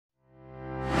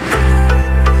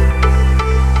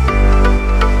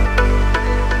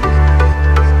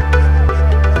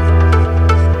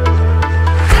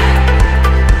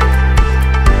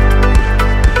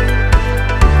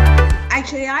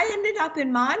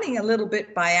in mining a little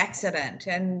bit by accident,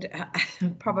 and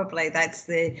probably that's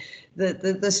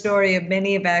the story of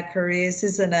many of our careers,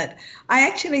 isn't it? I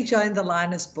actually joined the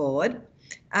Lynas board.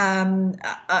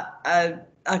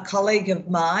 A colleague of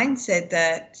mine said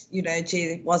that,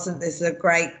 gee, wasn't this a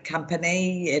great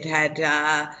company? It had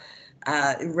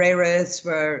rare earths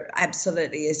were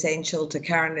absolutely essential to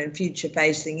current and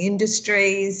future-facing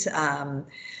industries.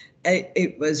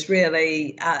 It was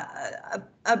really a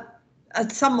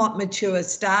somewhat mature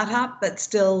startup, but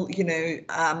still,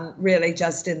 really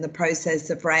just in the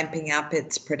process of ramping up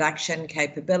its production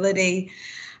capability,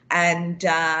 and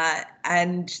that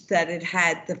it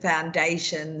had the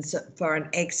foundations for an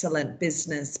excellent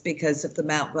business because of the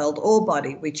Mount Weld ore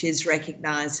body, which is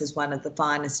recognised as one of the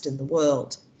finest in the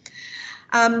world.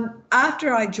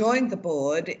 After I joined the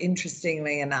board,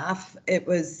 interestingly enough, it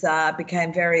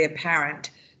became very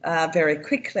apparent very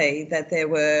quickly that there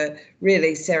were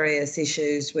really serious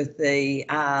issues with the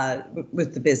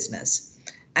business.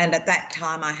 And at that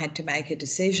time, I had to make a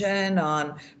decision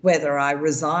on whether I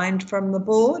resigned from the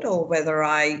board or whether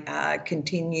I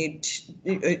continued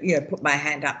to, put my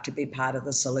hand up to be part of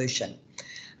the solution.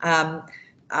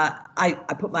 I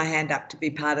put my hand up to be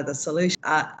part of the solution.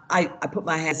 I put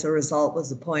my hand as a result,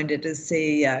 was appointed as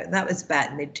CEO, and that was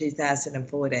about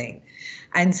mid-2014.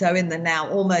 And so in the now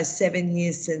almost 7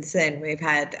 years since then, we've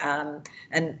had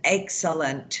an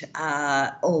excellent,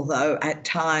 although at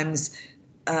times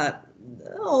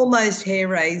almost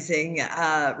hair-raising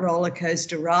roller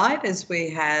coaster ride as we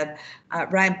have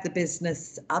ramped the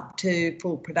business up to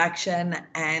full production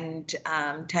and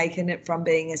taken it from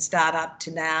being a startup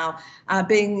to now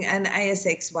being an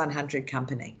ASX 100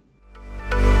 company.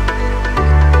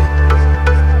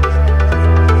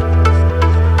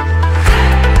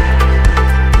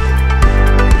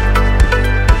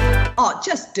 Oh,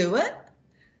 just do it.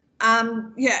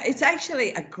 Yeah, it's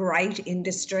actually a great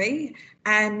industry,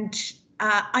 and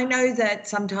I know that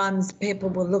sometimes people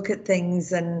will look at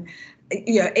things and,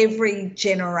 every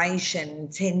generation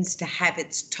tends to have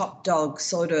its top dog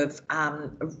sort of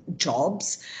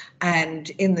jobs. And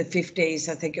in the 50s,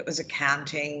 I think it was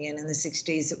accounting, and in the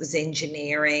 60s, it was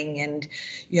engineering, and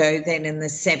then in the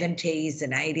 70s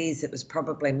and 80s, it was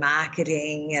probably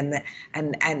marketing, and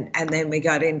then we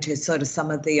got into sort of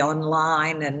some of the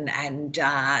online and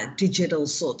digital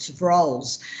sorts of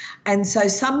roles. And so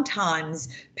sometimes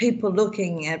people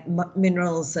looking at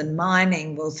minerals and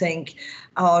mining will think,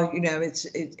 oh, it's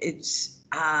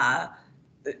a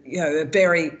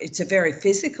very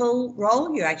physical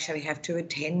role. You actually have to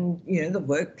attend, the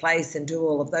workplace and do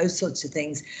all of those sorts of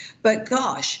things. But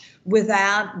gosh,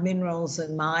 without minerals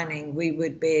and mining, we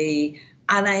would be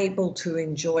unable to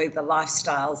enjoy the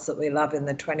lifestyles that we love in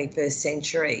the 21st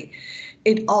century.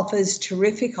 It offers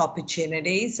terrific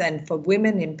opportunities, and for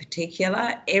women in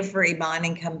particular, every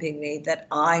mining company that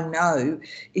I know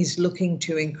is looking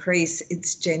to increase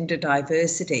its gender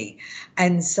diversity.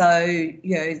 And so,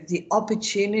 the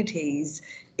opportunities,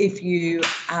 if you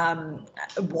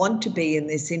want to be in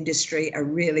this industry, are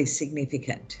really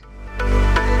significant.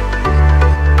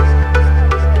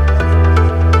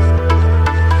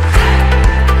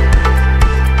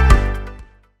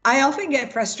 I often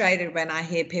get frustrated when I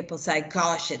hear people say,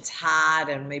 gosh, it's hard,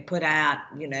 and we put out,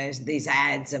 these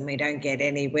ads and we don't get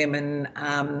any women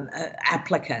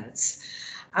applicants,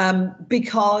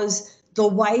 because the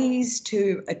ways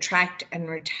to attract and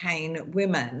retain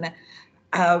women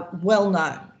are well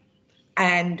known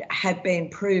and have been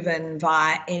proven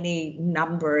via any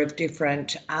number of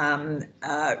different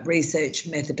research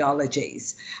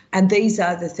methodologies. And these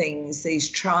are the things, these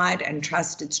tried and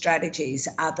trusted strategies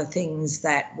are the things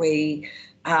that we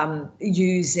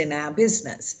use in our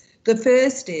business. The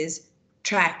first is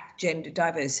track gender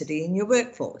diversity in your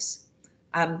workforce.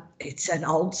 It's an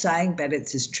old saying, but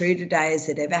it's as true today as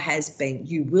it ever has been.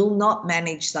 You will not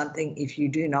manage something if you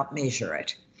do not measure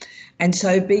it. And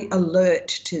so be alert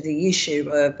to the issue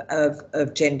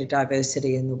of gender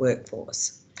diversity in the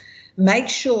workforce. Make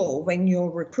sure when you're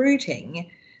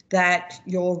recruiting that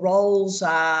your roles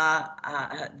are,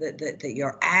 that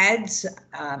your ads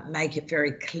make it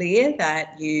very clear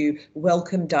that you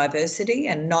welcome diversity,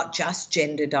 and not just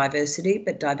gender diversity,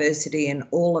 but diversity in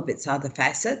all of its other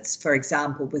facets. For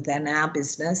example, within our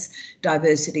business,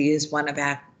 diversity is one of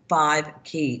our 5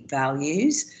 key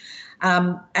values.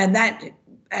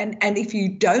 And if you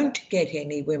don't get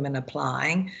any women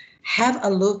applying, have a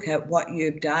look at what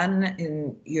you've done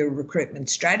in your recruitment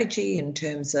strategy in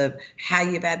terms of how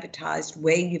you've advertised,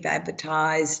 where you've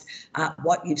advertised,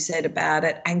 what you've said about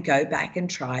it, and go back and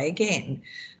try again.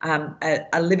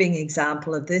 A living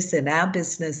example of this in our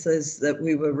business is that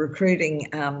we were recruiting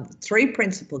 3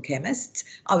 principal chemists.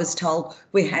 I was told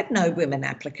we had no women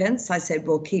applicants. I said,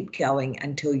 well, keep going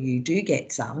until you do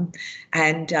get some.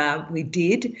 And we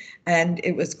did. And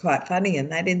it was quite funny in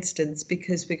that instance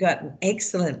because we got an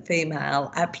excellent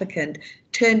female applicant.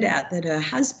 Turned out that her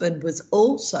husband was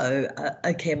also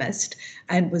a chemist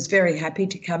and was very happy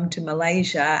to come to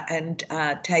Malaysia and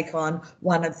take on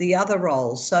one of the other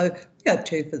roles. So we got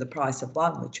 2 for the price of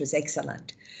 1, which was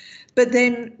excellent. But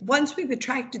then once we've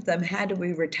attracted them, how do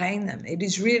we retain them? It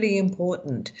is really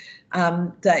important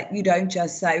that you don't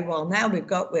just say, well, now we've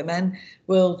got women,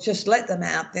 we'll just let them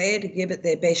out there to give it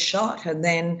their best shot. And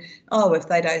then, oh, if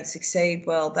they don't succeed,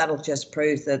 well, that'll just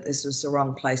prove that this was the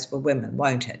wrong place for women,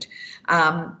 won't it?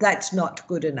 That's not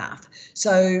good enough.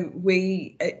 So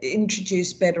we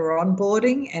introduced better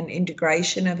onboarding and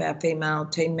integration of our female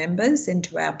team members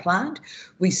into our plant.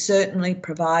 We certainly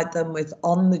provide them with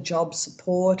on-the-job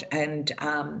support and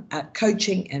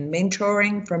coaching and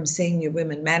mentoring from senior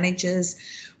women managers.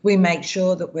 We make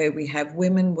sure that where we have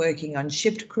women working on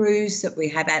shift crews, that we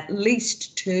have at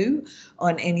least 2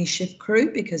 on any shift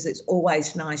crew, because it's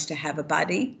always nice to have a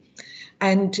buddy.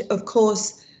 And of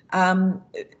course,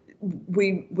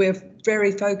 we're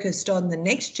very focused on the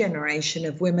next generation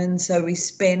of women, so we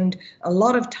spend a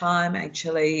lot of time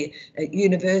actually at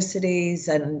universities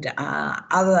and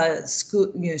other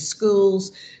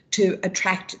schools to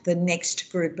attract the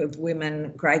next group of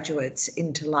women graduates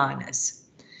into Lynas.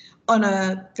 On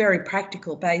a very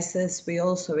practical basis, we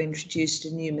also introduced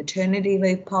a new maternity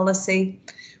leave policy,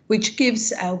 which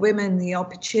gives our women the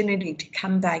opportunity to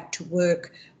come back to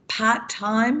work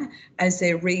part-time as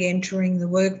they're re-entering the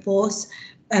workforce.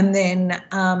 And then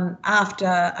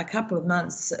after a couple of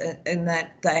months in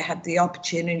that, they have the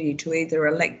opportunity to either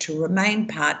elect to remain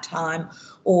part-time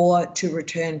or to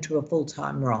return to a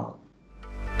full-time role.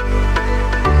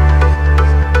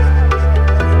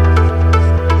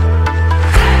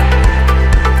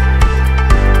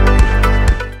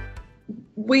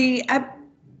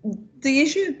 The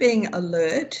issue of being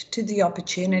alert to the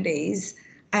opportunities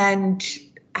and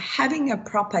having a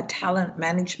proper talent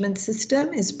management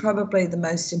system is probably the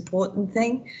most important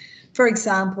thing. For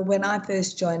example, when I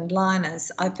first joined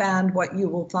Lynas, I found what you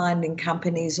will find in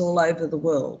companies all over the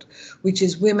world, which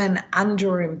is women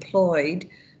underemployed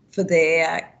for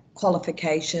their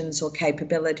qualifications or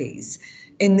capabilities.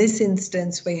 In this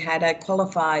instance, we had a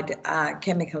qualified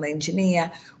chemical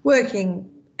engineer working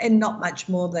in not much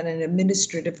more than an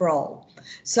administrative role.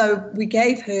 So we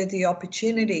gave her the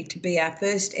opportunity to be our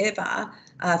first ever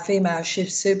female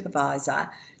shift supervisor.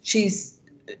 She's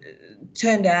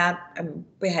turned out,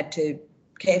 we had to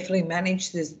carefully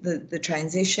manage the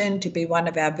transition to be one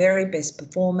of our very best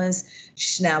performers.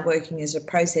 She's now working as a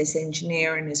process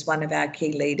engineer and is one of our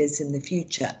key leaders in the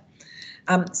future.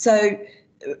 So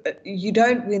you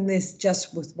don't win this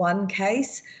just with one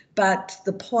case, but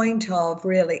the point of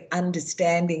really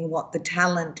understanding what the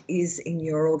talent is in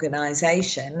your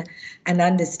organisation and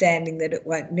understanding that it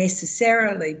won't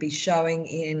necessarily be showing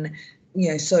in,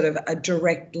 sort of a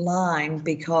direct line,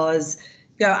 because,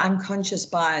 unconscious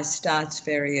bias starts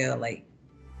very early.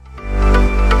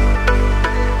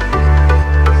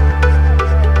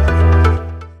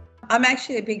 I'm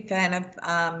actually a big fan of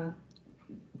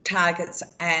targets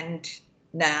and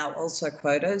now also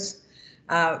quotas.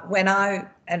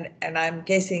 And I'm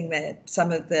guessing that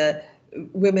some of the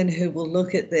women who will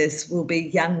look at this will be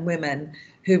young women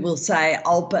who will say,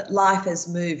 oh, but life has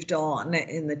moved on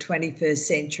in the 21st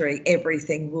century,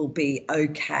 everything will be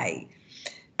okay.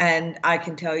 And I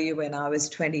can tell you, when I was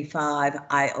 25,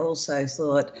 I also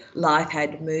thought life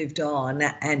had moved on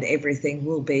and everything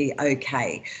will be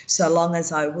okay. So long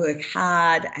as I work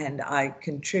hard and I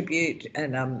contribute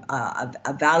and I'm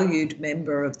a valued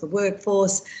member of the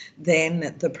workforce,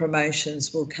 then the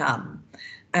promotions will come.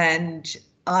 And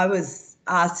I was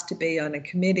asked to be on a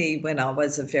committee when I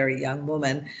was a very young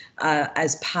woman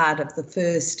as part of the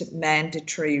first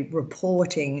mandatory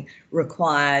reporting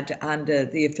required under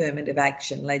the affirmative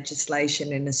action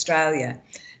legislation in Australia.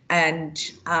 And,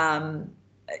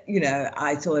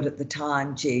 I thought at the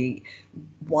time, gee,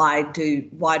 why do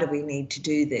we need to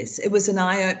do this? It was an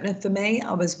eye-opener for me.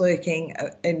 I was working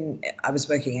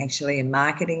actually in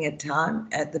marketing at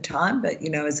the time, but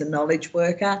as a knowledge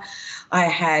worker, I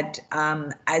had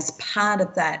as part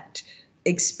of that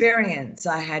experience,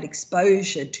 I had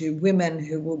exposure to women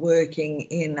who were working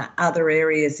in other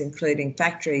areas, including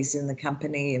factories in the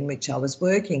company in which I was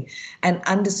working, and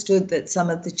understood that some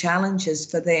of the challenges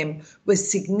for them were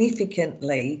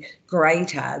significantly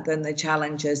greater than the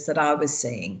challenges that I was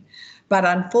seeing. But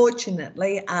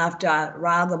unfortunately, after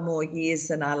rather more years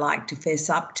than I like to fess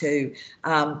up to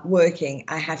working,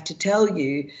 I have to tell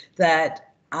you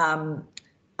that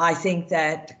I think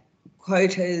that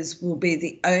quotas will be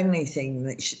the only thing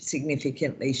that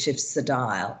significantly shifts the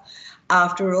dial.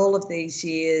 After all of these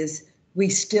years, we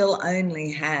still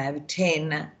only have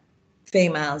 10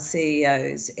 female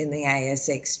CEOs in the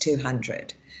ASX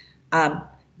 200.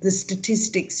 The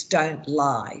statistics don't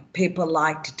lie. People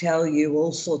like to tell you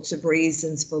all sorts of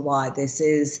reasons for why this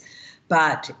is,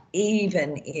 but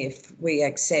even if we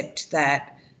accept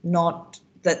that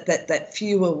that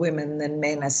fewer women than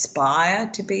men aspire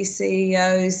to be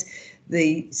CEOs,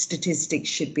 the statistics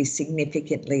should be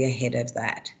significantly ahead of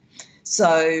that.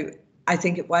 So I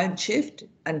think it won't shift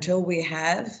until we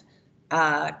have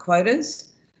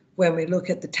quotas. When we look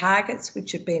at the targets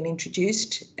which have been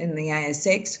introduced in the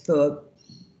ASX for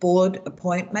board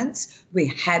appointments, we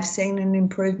have seen an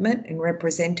improvement in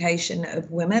representation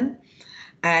of women.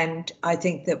 And I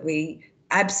think that we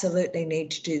absolutely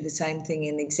need to do the same thing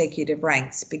in executive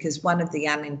ranks, because one of the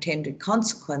unintended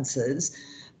consequences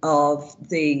of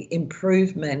the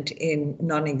improvement in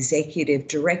non-executive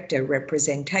director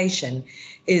representation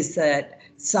is that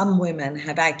some women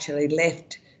have actually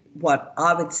left what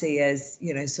I would see as,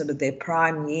 sort of their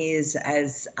prime years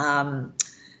as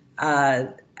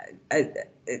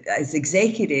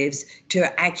executives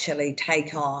to actually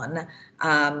take on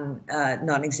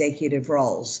non-executive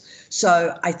roles.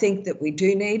 So I think that we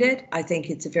do need it. I think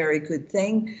it's a very good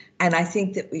thing. And I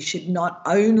think that we should not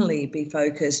only be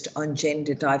focused on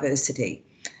gender diversity.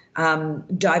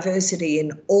 Diversity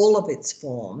in all of its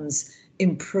forms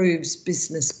improves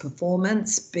business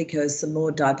performance, because the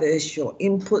more diverse your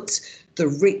inputs, the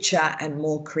richer and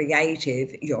more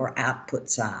creative your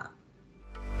outputs are.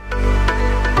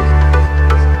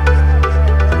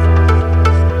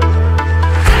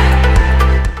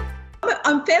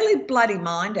 I'm fairly bloody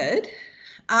minded,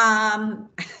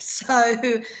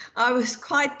 so I was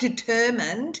quite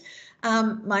determined.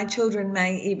 My children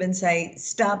may even say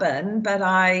stubborn, but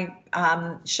I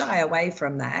shy away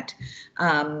from that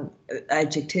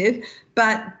adjective,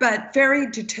 but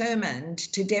very determined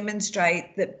to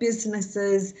demonstrate that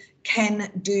businesses can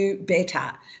do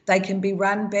better. They can be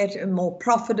run better, more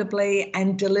profitably,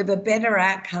 and deliver better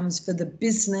outcomes for the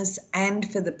business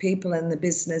and for the people in the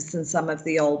business than some of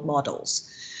the old models.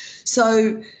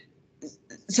 So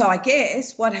I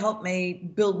guess what helped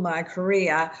me build my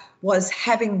career was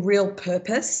having real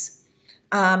purpose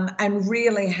and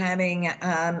really having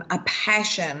a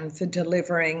passion for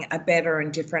delivering a better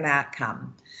and different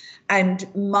outcome. And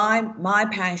my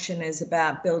passion is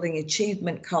about building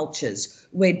achievement cultures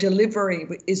where delivery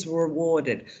is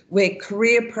rewarded, where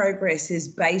career progress is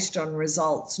based on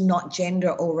results, not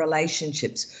gender or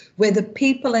relationships, where the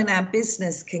people in our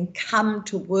business can come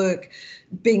to work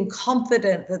being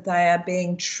confident that they are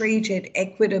being treated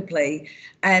equitably,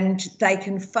 and they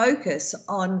can focus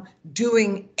on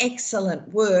doing excellent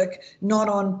work, not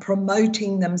on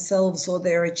promoting themselves or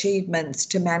their achievements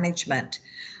to management.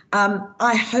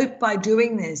 I hope by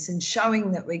doing this and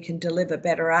showing that we can deliver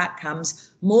better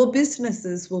outcomes, more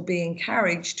businesses will be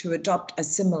encouraged to adopt a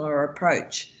similar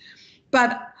approach.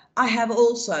 But I have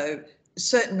also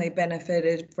certainly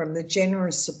benefited from the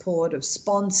generous support of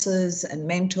sponsors and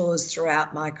mentors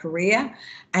throughout my career.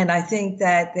 And I think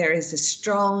that there is a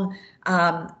strong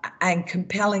and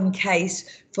compelling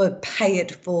case for pay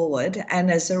it forward. And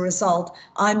as a result,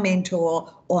 I mentor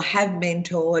or have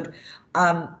mentored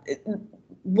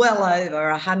well over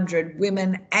 100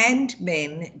 women and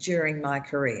men during my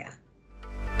career.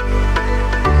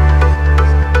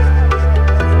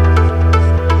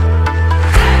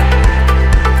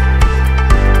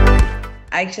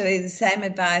 Actually, the same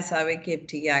advice I would give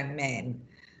to young men.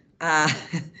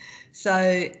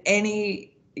 So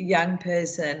any young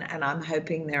person, and I'm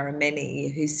hoping there are many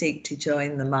who seek to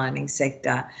join the mining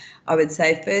sector, I would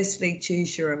say, firstly,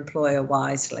 choose your employer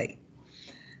wisely.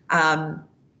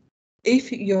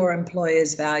 If your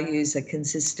employer's values are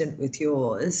consistent with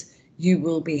yours, you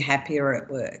will be happier at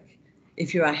work.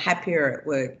 If you are happier at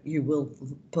work, you will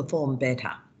perform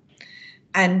better.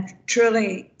 And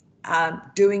truly,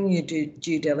 doing your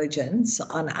due diligence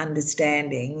on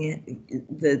understanding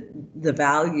the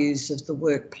values of the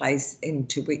workplace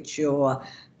into which you're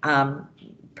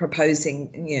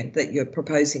that you're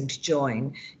proposing to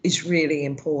join is really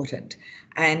important.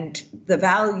 And the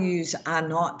values are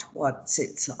not what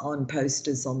sits on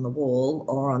posters on the wall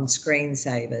or on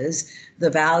screensavers. The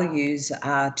values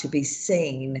are to be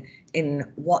seen in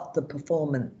what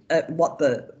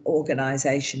the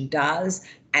organisation does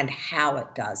and how it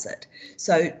does it.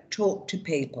 So talk to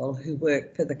people who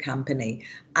work for the company,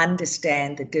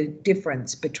 understand the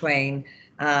difference between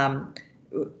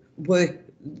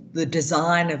the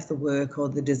design of the work or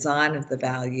the design of the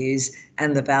values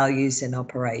and the values in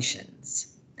operations.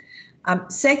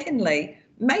 Secondly,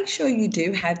 make sure you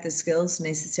do have the skills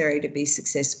necessary to be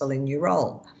successful in your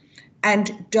role,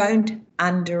 and don't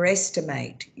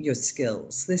underestimate your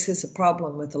skills. This is a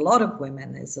problem with a lot of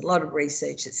women. There's a lot of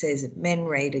research that says if men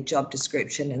read a job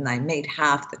description and they meet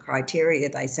half the criteria,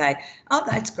 they say, oh,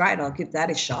 that's great, I'll give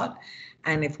that a shot.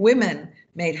 And if women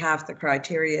meet half the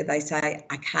criteria, they say,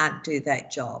 I can't do that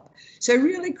job. So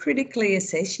really critically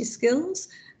assess your skills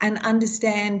and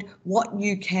understand what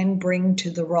you can bring to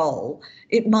the role.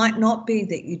 It might not be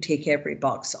that you tick every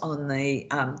box on the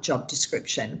job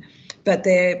description, but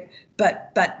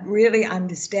really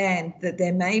understand that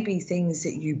there may be things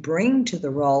that you bring to the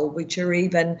role which are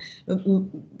even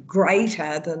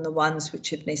greater than the ones which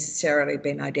have necessarily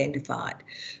been identified.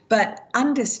 But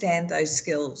understand those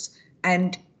skills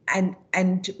and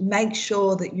make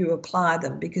sure that you apply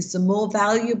them, because the more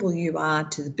valuable you are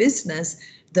to the business,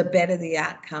 the better the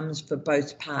outcomes for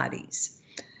both parties.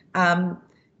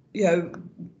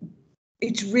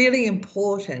 It's really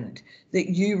important that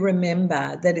you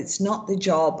remember that it's not the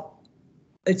job,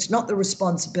 it's not the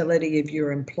responsibility of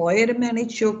your employer to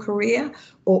manage your career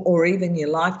or even your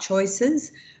life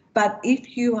choices. But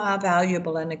if you are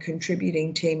valuable and a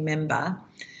contributing team member,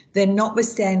 then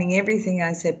notwithstanding everything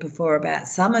I said before about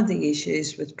some of the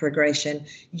issues with progression,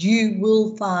 you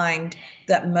will find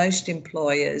that most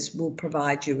employers will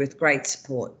provide you with great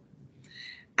support.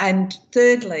 And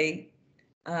thirdly,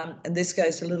 and this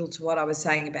goes a little to what I was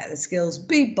saying about the skills,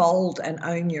 be bold and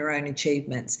own your own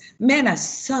achievements. Men are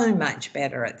so much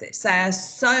better at this. They are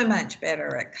so much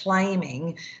better at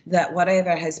claiming that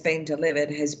whatever has been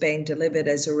delivered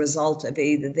as a result of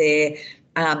either their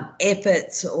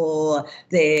efforts or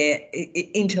their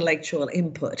intellectual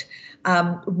input.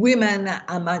 Women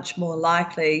are much more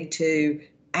likely to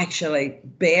actually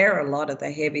bear a lot of the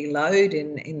heavy load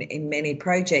in many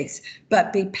projects,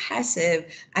 but be passive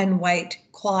and wait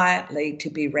quietly to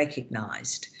be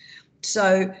recognised.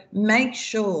 So make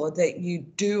sure that you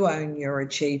do own your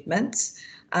achievements.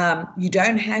 You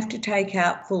don't have to take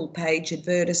out full-page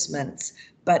advertisements,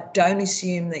 but don't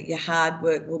assume that your hard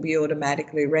work will be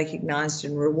automatically recognised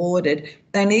and rewarded,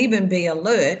 and even be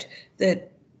alert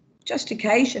that just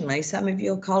occasionally some of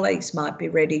your colleagues might be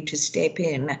ready to step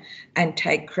in and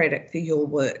take credit for your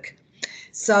work.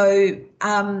 So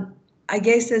I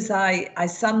guess as I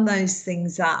sum those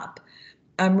things up,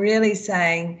 I'm really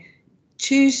saying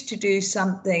choose to do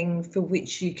something for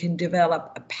which you can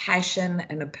develop a passion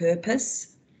and a purpose.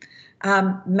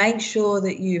 Make sure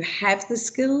that you have the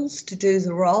skills to do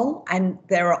the role, and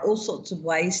there are all sorts of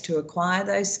ways to acquire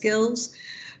those skills.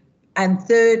 And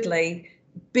thirdly,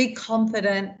 be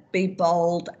confident, be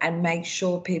bold, and make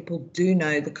sure people do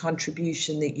know the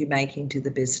contribution that you're making to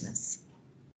the business.